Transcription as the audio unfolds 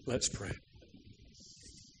Let's pray.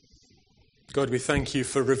 God, we thank you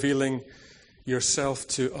for revealing yourself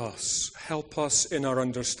to us. Help us in our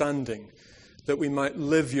understanding that we might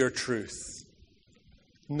live your truth,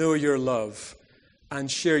 know your love, and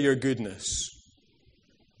share your goodness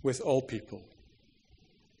with all people.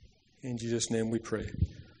 In Jesus' name we pray.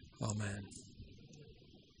 Amen.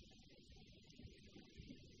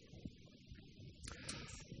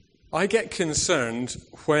 I get concerned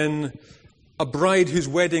when a bride whose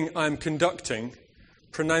wedding I'm conducting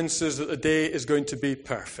pronounces that the day is going to be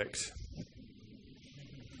perfect.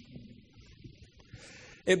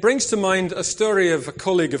 It brings to mind a story of a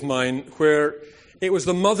colleague of mine where it was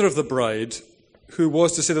the mother of the bride who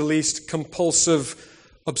was, to say the least,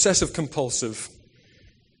 obsessive-compulsive.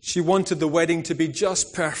 She wanted the wedding to be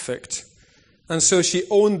just perfect, and so she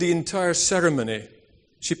owned the entire ceremony.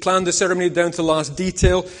 She planned the ceremony down to the last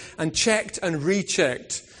detail and checked and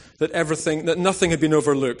rechecked that nothing had been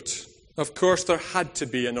overlooked. Of course, there had to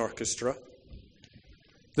be an orchestra.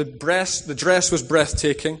 The dress was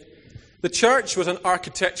breathtaking. The church was an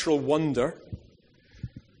architectural wonder.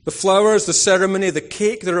 The flowers, the ceremony, the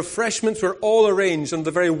cake, the refreshments were all arranged under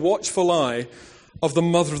the very watchful eye of the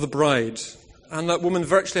mother of the bride. And that woman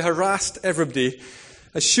virtually harassed everybody,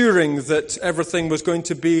 assuring that everything was going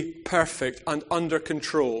to be perfect and under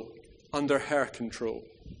control, under her control.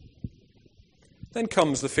 Then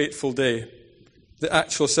comes the fateful day, the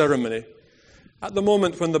actual ceremony. At the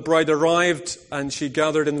moment when the bride arrived and she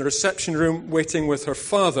gathered in the reception room waiting with her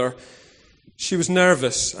father, she was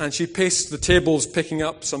nervous and she paced the tables picking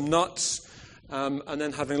up some nuts and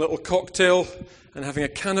then having a little cocktail and having a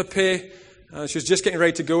canapé. She was just getting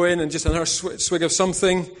ready to go in and just another swig of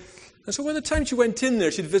something. And so by the time she went in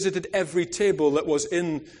there, she'd visited every table that was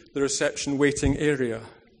in the reception waiting area.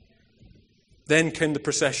 Then came the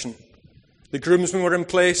procession. The groomsmen were in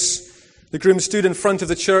place. The groom stood in front of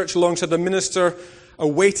the church alongside the minister,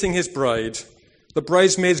 awaiting his bride. The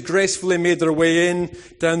bridesmaids gracefully made their way in,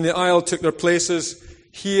 down the aisle, took their places.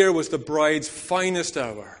 Here was the bride's finest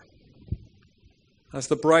hour. As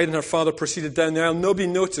the bride and her father proceeded down the aisle, nobody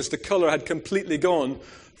noticed the colour had completely gone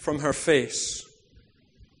from her face.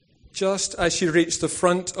 Just as she reached the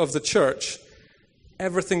front of the church,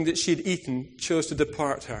 everything that she'd eaten chose to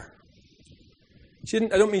depart her. I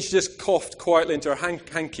don't mean she just coughed quietly into her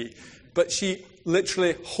hanky, but she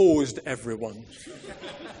literally hosed everyone.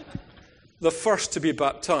 The first to be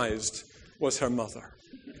baptized was her mother.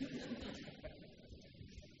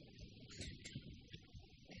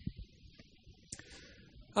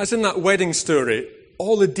 As in that wedding story,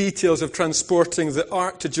 all the details of transporting the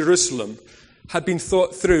ark to Jerusalem had been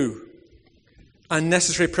thought through, and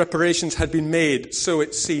necessary preparations had been made, so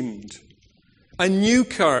it seemed. A new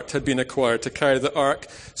cart had been acquired to carry the ark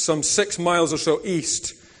some 6 miles or so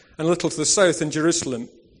east and a little to the south in Jerusalem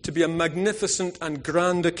to be a magnificent and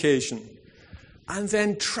grand occasion. And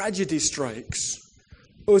then tragedy strikes.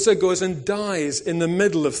 Uzzah goes and dies in the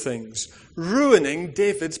middle of things, ruining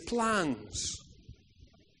David's plans.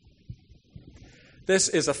 This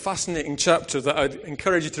is a fascinating chapter that I'd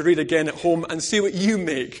encourage you to read again at home and see what you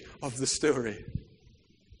make of the story.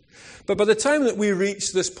 But by the time that we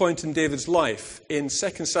reach this point in David's life, in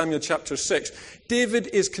 2 Samuel chapter 6, David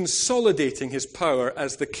is consolidating his power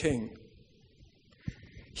as the king.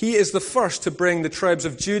 He is the first to bring the tribes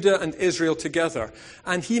of Judah and Israel together,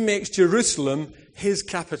 and he makes Jerusalem his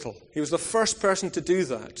capital. He was the first person to do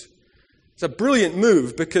that. It's a brilliant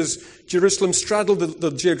move because Jerusalem straddled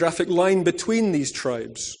the geographic line between these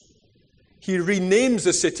tribes. He renames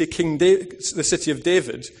the city the city of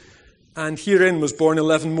David, and herein was born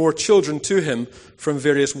 11 more children to him from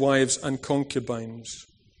various wives and concubines.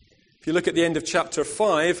 If you look at the end of chapter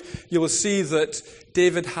 5, you will see that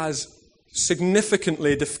David has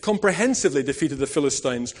significantly, comprehensively defeated the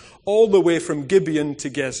Philistines all the way from Gibeon to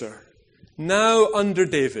Gezer. Now under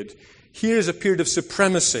David, here is a period of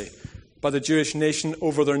supremacy by the Jewish nation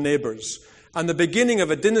over their neighbours, and the beginning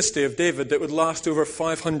of a dynasty of David that would last over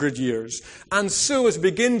 500 years. And so as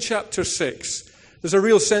we begin chapter 6, there's a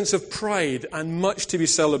real sense of pride and much to be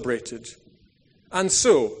celebrated. And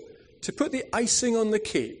so, to put the icing on the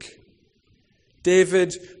cake,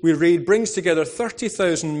 David, we read, brings together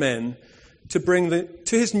 30,000 men to bring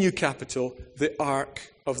to his new capital the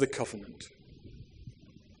Ark of the Covenant.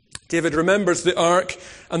 David remembers the Ark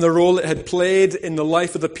and the role it had played in the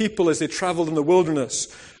life of the people as they travelled in the wilderness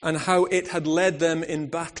and how it had led them in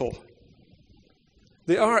battle.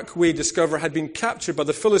 The Ark, we discover, had been captured by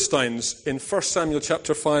the Philistines in 1 Samuel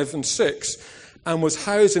chapter 5 and 6 and was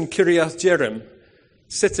housed in Kiriath Jearim,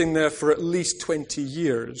 sitting there for at least 20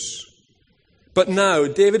 years. But now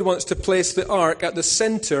David wants to place the Ark at the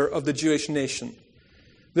center of the Jewish nation.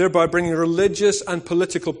 thereby bringing religious and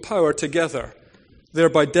political power together,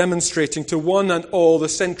 thereby demonstrating to one and all the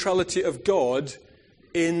centrality of God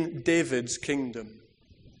in David's kingdom.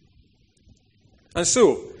 And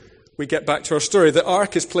so, we get back to our story. The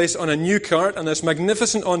ark is placed on a new cart, and this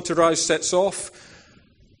magnificent entourage sets off.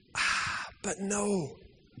 But no,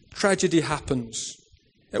 tragedy happens.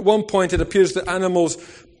 At one point, it appears that animals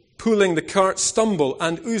pulling the cart stumble,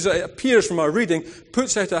 and Uzzah, it appears from our reading,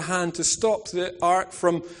 puts out a hand to stop the ark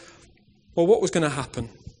from, well, what was going to happen?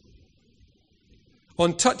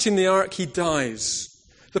 On touching the ark, he dies.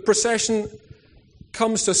 The procession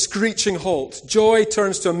comes to a screeching halt. Joy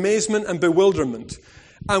turns to amazement and bewilderment.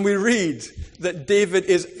 And we read that David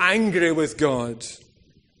is angry with God.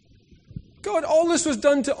 God, all this was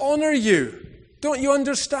done to honor you. Don't you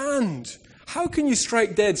understand? How can you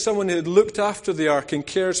strike dead someone who had looked after the ark and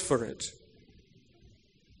cares for it?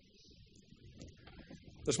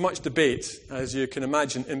 There's much debate, as you can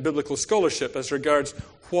imagine, in biblical scholarship as regards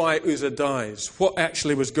why Uzzah dies. What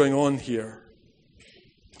actually was going on here?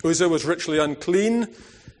 Uzzah was ritually unclean.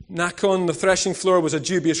 Nakon, the threshing floor, was a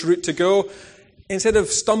dubious route to go. Instead of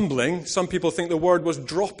stumbling, some people think the word was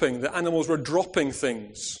dropping. The animals were dropping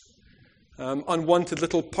things. Unwanted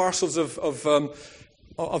little parcels of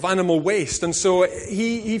animal waste. And so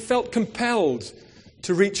he felt compelled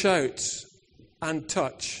to reach out and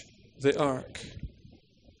touch the ark.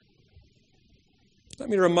 Let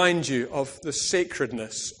me remind you of the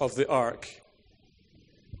sacredness of the ark,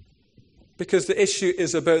 because the issue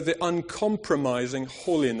is about the uncompromising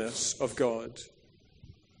holiness of God.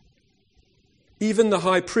 Even the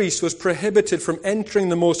high priest was prohibited from entering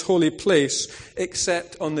the most holy place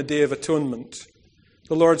except on the Day of Atonement.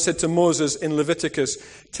 The Lord said to Moses in Leviticus,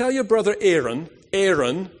 "Tell your brother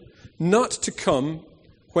Aaron, not to come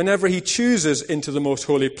whenever he chooses into the most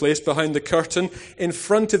holy place behind the curtain in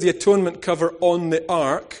front of the atonement cover on the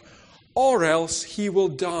ark, or else he will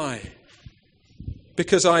die,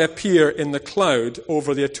 because I appear in the cloud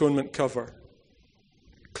over the atonement cover."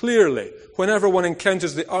 Clearly, whenever one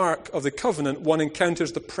encounters the Ark of the Covenant, one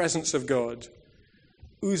encounters the presence of God.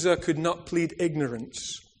 Uzzah could not plead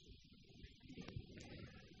ignorance.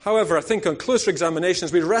 However, I think on closer examination,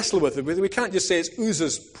 as we wrestle with it, we can't just say it's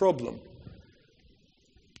Uzzah's problem.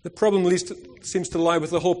 The problem seems to lie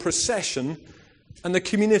with the whole procession and the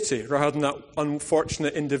community, rather than that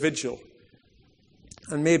unfortunate individual.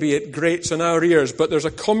 And maybe it grates on our ears, but there's a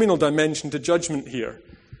communal dimension to judgment here.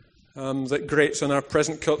 That grates on our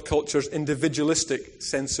present culture's individualistic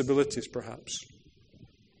sensibilities, perhaps.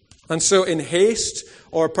 And so in haste,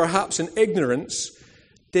 or perhaps in ignorance,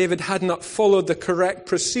 David had not followed the correct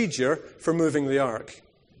procedure for moving the ark.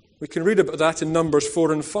 We can read about that in Numbers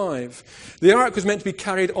 4 and 5. The ark was meant to be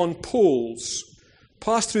carried on poles,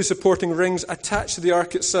 passed through supporting rings attached to the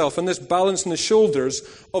ark itself, and this balanced on the shoulders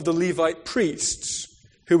of the Levite priests,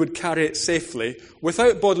 who would carry it safely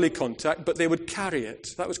without bodily contact, but they would carry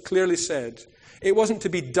it. That was clearly said. It wasn't to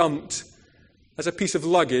be dumped as a piece of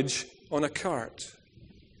luggage on a cart,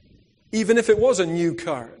 even if it was a new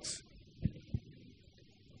cart.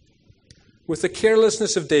 With the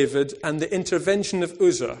carelessness of David and the intervention of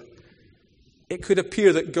Uzzah, it could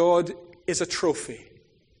appear that God is a trophy,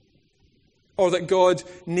 or that God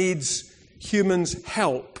needs humans'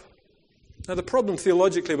 help. Now, the problem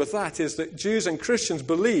theologically with that is that Jews and Christians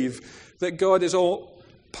believe that God is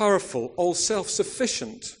all-powerful,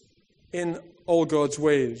 all-self-sufficient in all God's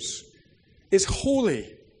ways, is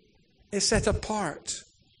holy, is set apart,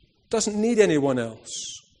 doesn't need anyone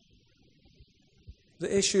else.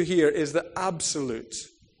 The issue here is the absolute,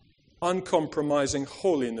 uncompromising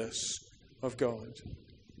holiness of God.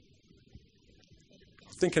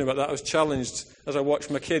 Thinking about that, I was challenged as I watched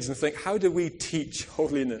my kids and think, how do we teach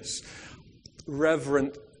holiness?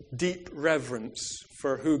 Reverent, deep reverence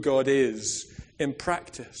for who God is in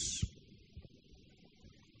practice.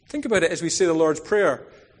 Think about it as we say the Lord's Prayer.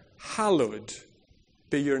 Hallowed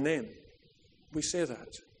be your name. We say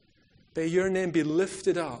that. May your name be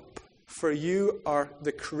lifted up, for you are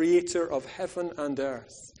the creator of heaven and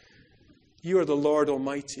earth. You are the Lord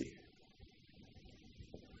Almighty.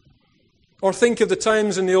 Or think of the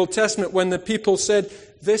times in the Old Testament when the people said,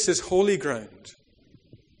 "This is holy ground.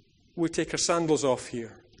 We take our sandals off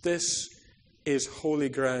here. This is holy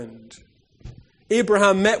ground."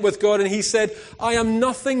 Abraham met with God and he said, "I am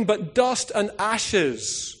nothing but dust and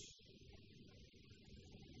ashes."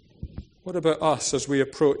 What about us as we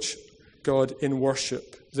approach God in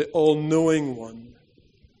worship, the all-knowing one?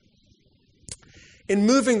 In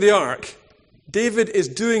moving the ark, David is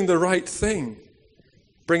doing the right thing,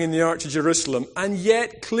 bringing the ark to Jerusalem, and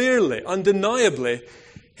yet clearly, undeniably,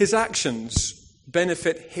 his actions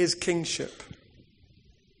benefit his kingship.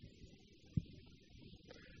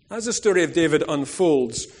 As the story of David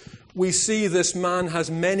unfolds, we see this man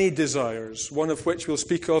has many desires, one of which we'll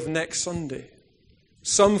speak of next Sunday.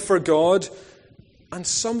 Some for God and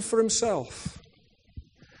some for himself.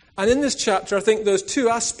 And in this chapter, I think those two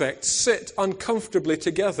aspects sit uncomfortably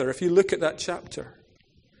together if you look at that chapter.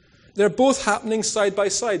 They're both happening side by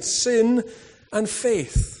side, sin and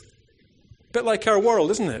faith. A bit like our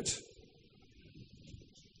world, isn't it?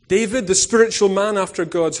 David, the spiritual man after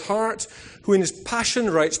God's heart, who in his passion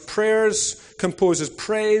writes prayers, composes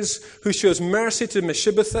praise, who shows mercy to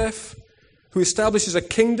Mephibosheth, who establishes a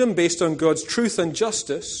kingdom based on God's truth and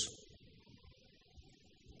justice.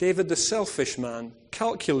 David, the selfish man,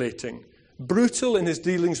 calculating, brutal in his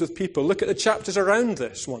dealings with people. Look at the chapters around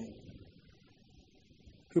this one.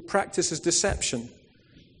 Who practices deception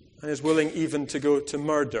and is willing even to go to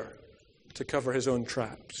murder to cover his own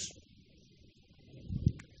traps.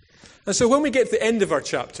 And so when we get to the end of our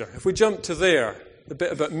chapter, if we jump to there, the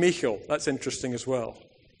bit about Michal, that's interesting as well.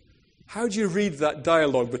 How do you read that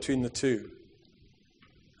dialogue between the two?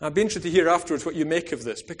 I'd be interested to hear afterwards what you make of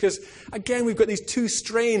this, because, again, we've got these two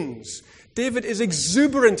strains. David is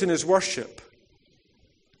exuberant in his worship.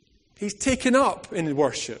 He's taken up in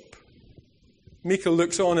worship. Michal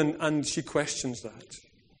looks on and she questions that.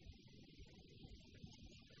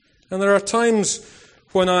 And there are times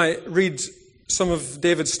when I read some of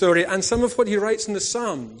David's story and some of what he writes in the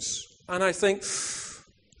Psalms, and I think,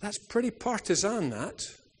 that's pretty partisan, that.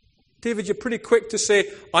 David, you're pretty quick to say,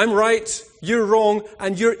 I'm right, you're wrong,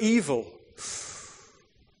 and you're evil.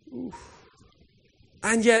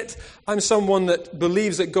 And yet, I'm someone that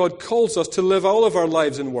believes that God calls us to live all of our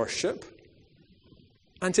lives in worship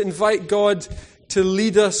and to invite God to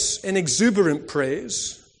lead us in exuberant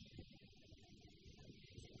praise.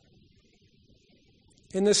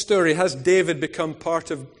 In this story, has God become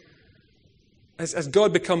part of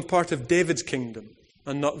David's kingdom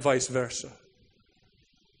and not vice versa?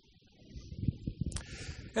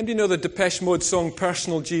 And do you know the Depeche Mode song,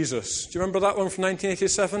 Personal Jesus? Do you remember that one from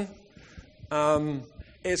 1987?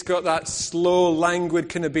 It's got that slow, languid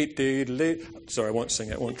kind of beat. Sorry, I won't sing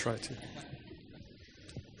it. I won't try to.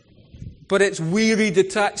 But it's weary,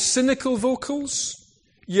 detached, cynical vocals.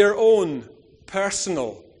 Your own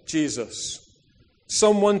personal Jesus.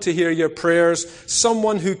 Someone to hear your prayers.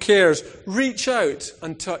 Someone who cares. Reach out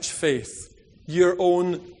and touch faith. Your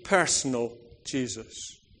own personal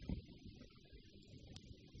Jesus.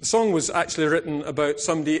 The song was actually written about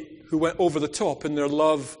somebody who went over the top in their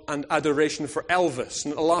love and adoration for Elvis.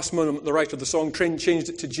 And at the last moment, the writer of the song changed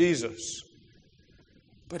it to Jesus.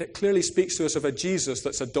 But it clearly speaks to us of a Jesus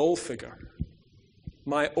that's a doll figure.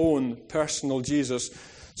 My own personal Jesus.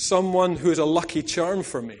 Someone who is a lucky charm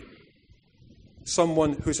for me.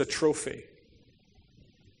 Someone who's a trophy.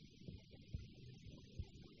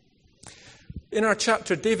 In our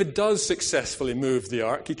chapter, David does successfully move the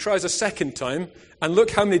ark. He tries a second time, and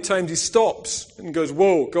look how many times he stops and goes,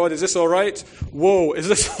 whoa, God, is this all right? Whoa, is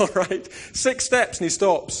this all right? 6 steps and he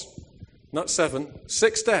stops. Not 7,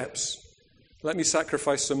 6 steps. Let me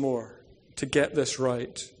sacrifice some more to get this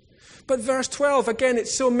right. But verse 12, again,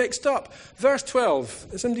 it's so mixed up. Verse 12,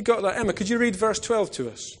 has somebody got that? Emma, could you read verse 12 to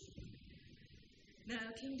us? Now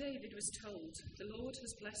King David was told, the Lord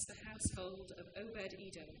has blessed the household of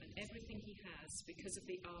Obed-Edom and everything he has because of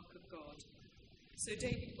the ark of God. So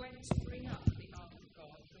David went to bring up the ark of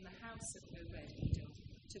God from the house of Obed-Edom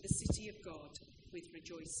to the city of God with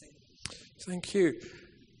rejoicing. Thank you.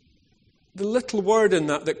 The little word in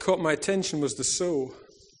that caught my attention was the so.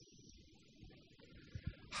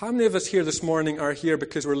 How many of us here this morning are here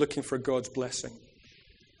because we're looking for God's blessing?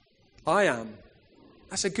 I am.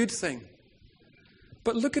 That's a good thing.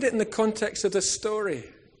 But look at it in the context of this story.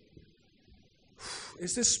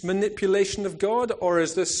 Is this manipulation of God, or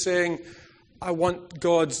is this saying, I want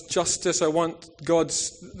God's justice, I want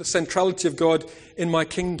the centrality of God in my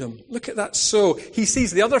kingdom? Look at that so. He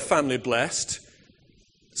sees the other family blessed,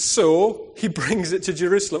 so he brings it to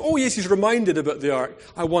Jerusalem. Oh yes, he's reminded about the ark.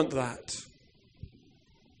 I want that.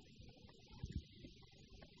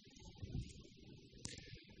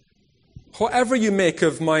 Whatever you make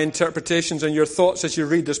of my interpretations and your thoughts as you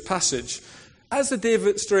read this passage, as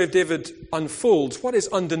the story of David unfolds, what is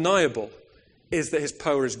undeniable is that his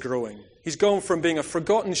power is growing. He's gone from being a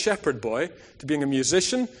forgotten shepherd boy to being a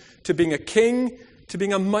musician, to being a king, to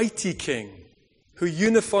being a mighty king who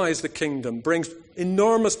unifies the kingdom, brings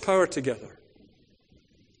enormous power together.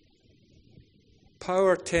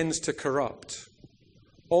 Power tends to corrupt.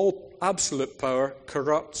 All absolute power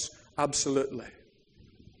corrupts absolutely.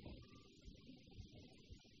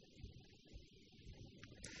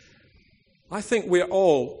 I think we're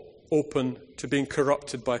all open to being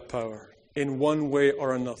corrupted by power. in one way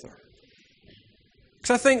or another.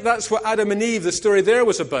 Because I think that's what Adam and Eve, the story there,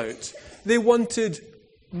 was about. They wanted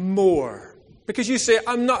more. Because you say,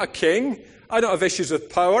 I'm not a king. I don't have issues with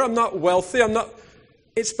power. I'm not wealthy.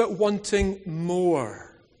 It's about wanting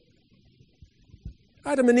more.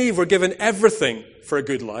 Adam and Eve were given everything for a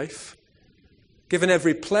good life. Given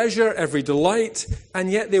every pleasure, every delight,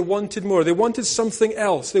 and yet they wanted more. They wanted something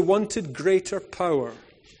else. They wanted greater power.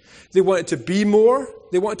 They wanted to be more.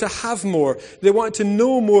 They wanted to have more. They wanted to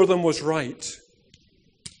know more than was right.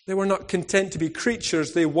 They were not content to be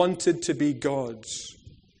creatures. They wanted to be gods.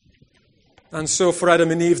 And so for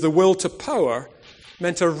Adam and Eve, the will to power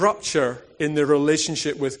meant a rupture in their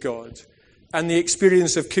relationship with God. And the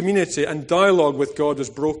experience of community and dialogue with God was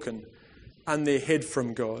broken. And they hid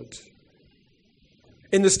from God.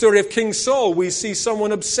 In the story of King Saul, we see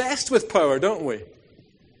someone obsessed with power, don't we?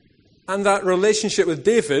 And that relationship with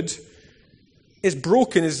David is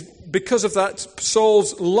broken is because of that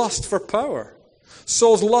Saul's lust for power.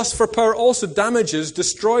 Saul's lust for power also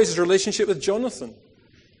destroys his relationship with Jonathan.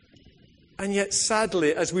 And yet,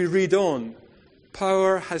 sadly, as we read on,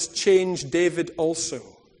 power has changed David also.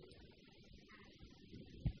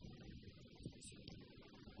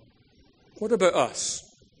 What about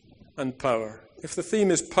us and power? If the theme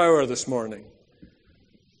is power this morning,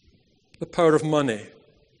 the power of money,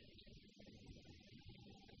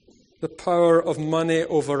 the power of money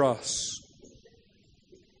over us,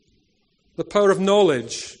 the power of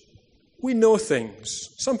knowledge. We know things.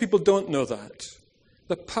 Some people don't know that.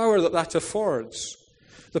 The power that affords,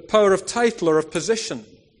 the power of title or of position,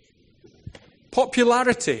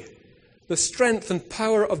 popularity, the strength and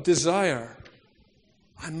power of desire.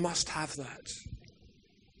 I must have that.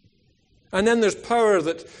 And then there's power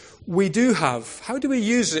that we do have. How do we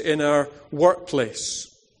use it in our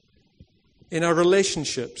workplace, in our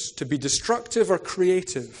relationships, to be destructive or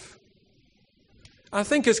creative? I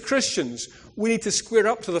think as Christians, we need to square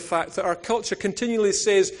up to the fact that our culture continually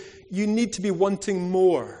says, you need to be wanting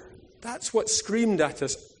more. That's what's screamed at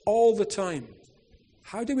us all the time.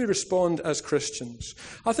 How do we respond as Christians?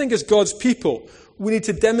 I think as God's people, we need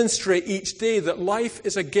to demonstrate each day that life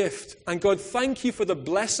is a gift. And God, thank you for the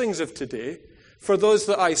blessings of today, for those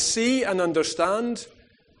that I see and understand,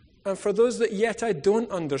 and for those that yet I don't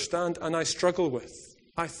understand and I struggle with.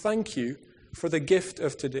 I thank you for the gift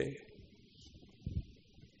of today.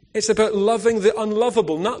 It's about loving the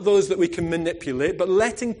unlovable, not those that we can manipulate, but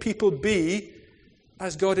letting people be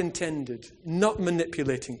as God intended, not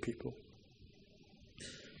manipulating people.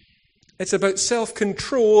 It's about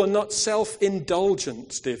self-control and not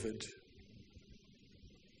self-indulgence, David.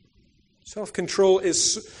 Self-control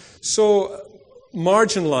is so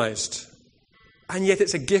marginalized, and yet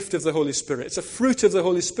it's a gift of the Holy Spirit. It's a fruit of the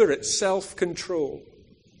Holy Spirit, self-control.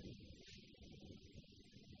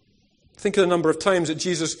 Think of the number of times that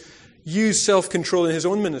Jesus used self-control in his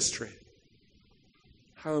own ministry.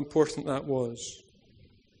 How important that was.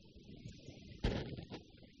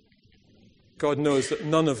 God knows that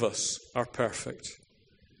none of us are perfect.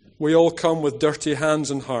 We all come with dirty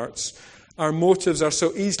hands and hearts. Our motives are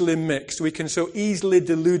so easily mixed. We can so easily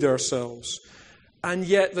delude ourselves. And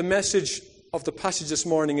yet the message of the passage this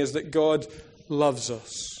morning is that God loves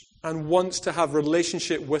us and wants to have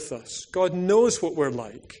relationship with us. God knows what we're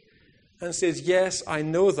like and says, yes, I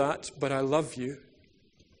know that, but I love you.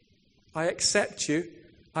 I accept you.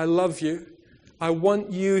 I love you. I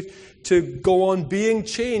want you to go on being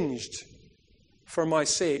changed for my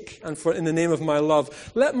sake and for in the name of my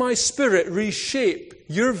love. Let my Spirit reshape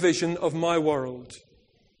your vision of my world.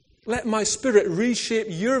 Let my Spirit reshape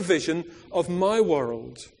your vision of my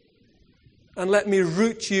world. And let me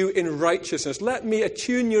root you in righteousness. Let me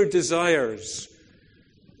attune your desires,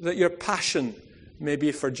 that your passion may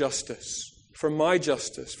be for justice, for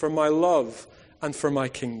my love, and for my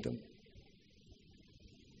kingdom.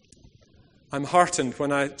 I'm heartened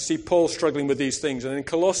when I see Paul struggling with these things. And in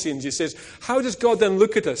Colossians, he says, how does God then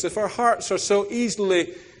look at us if our hearts are so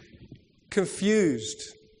easily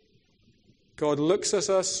confused? God looks at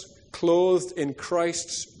us clothed in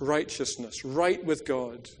Christ's righteousness, right with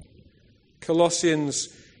God.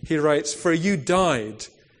 Colossians, he writes, for you died,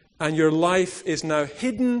 and your life is now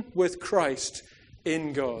hidden with Christ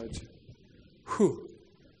in God. Whew.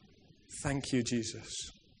 Thank you,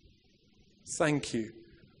 Jesus. Thank you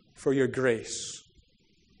for your grace,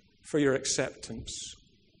 for your acceptance,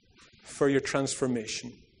 for your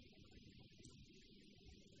transformation.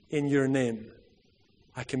 In your name,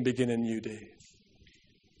 I can begin a new day.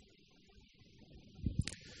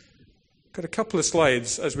 Got a couple of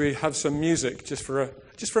slides as we have some music just for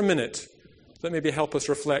a minute that maybe help us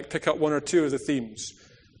reflect, pick up one or two of the themes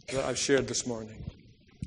that I've shared this morning.